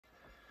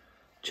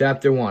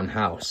Chapter 1,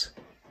 House.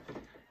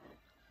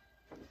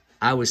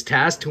 I was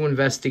tasked to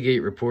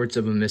investigate reports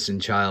of a missing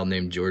child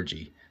named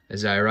Georgie.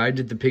 As I arrived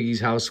at the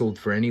Piggy's household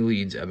for any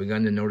leads, I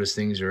began to notice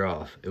things were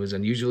off. It was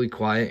unusually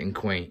quiet and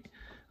quaint.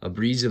 A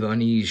breeze of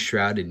unease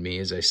shrouded me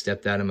as I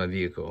stepped out of my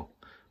vehicle.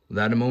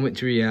 Without a moment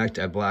to react,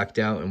 I blacked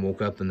out and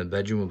woke up in the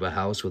bedroom of a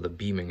house with a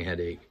beaming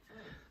headache.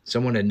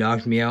 Someone had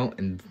knocked me out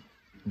and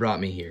brought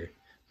me here.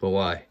 But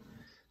why?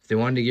 If they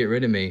wanted to get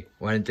rid of me,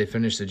 why didn't they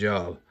finish the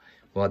job?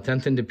 While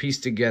attempting to piece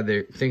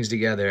things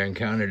together, I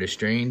encountered a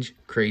strange,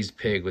 crazed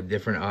pig with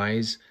different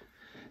eyes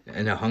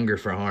and a hunger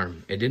for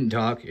harm. It didn't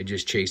talk, it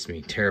just chased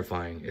me,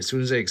 terrifying. As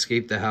soon as I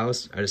escaped the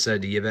house, I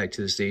decided to get back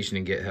to the station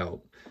and get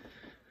help.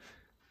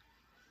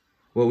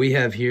 What we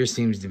have here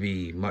seems to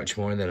be much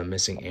more than a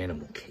missing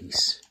animal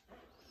case.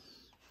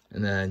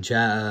 And then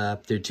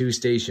Chapter 2,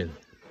 Station.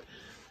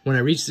 When I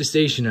reached the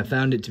station, I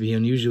found it to be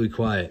unusually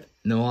quiet.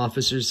 No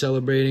officers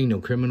celebrating,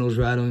 no criminals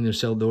rattling their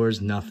cell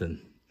doors,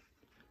 nothing.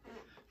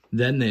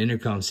 Then the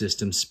intercom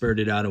system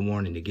spurted out a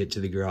warning to get to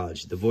the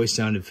garage. The voice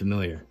sounded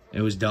familiar.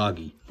 It was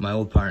Doggy, my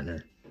old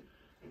partner.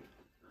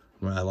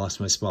 Where I lost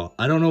my spot.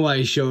 I don't know why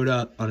he showed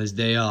up on his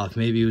day off.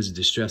 Maybe it was a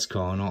distress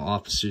call and all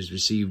officers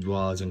received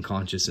while I was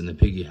unconscious in the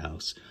Piggy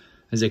house.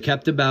 As I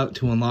kept about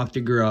to unlock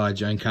the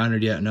garage, I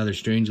encountered yet another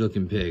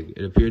strange-looking pig.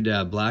 It appeared to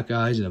have black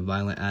eyes and a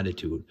violent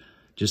attitude,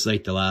 just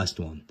like the last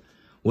one.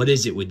 What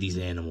is it with these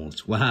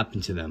animals? What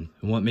happened to them?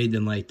 And what made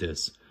them like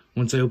this?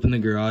 Once I opened the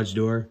garage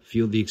door,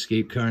 fueled the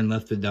escape car, and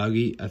left the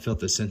doggy, I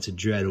felt a sense of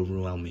dread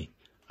overwhelm me.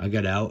 I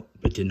got out,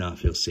 but did not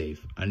feel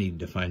safe. I needed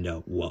to find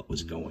out what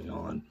was going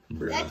on,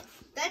 bruh.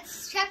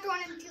 That's Chapter 1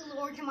 and 2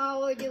 lore. Tomorrow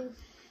we'll do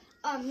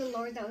the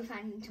lore that we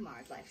find in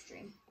tomorrow's live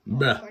stream.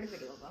 Bruh. Record a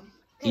video of them.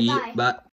 Okay, bye. Bye.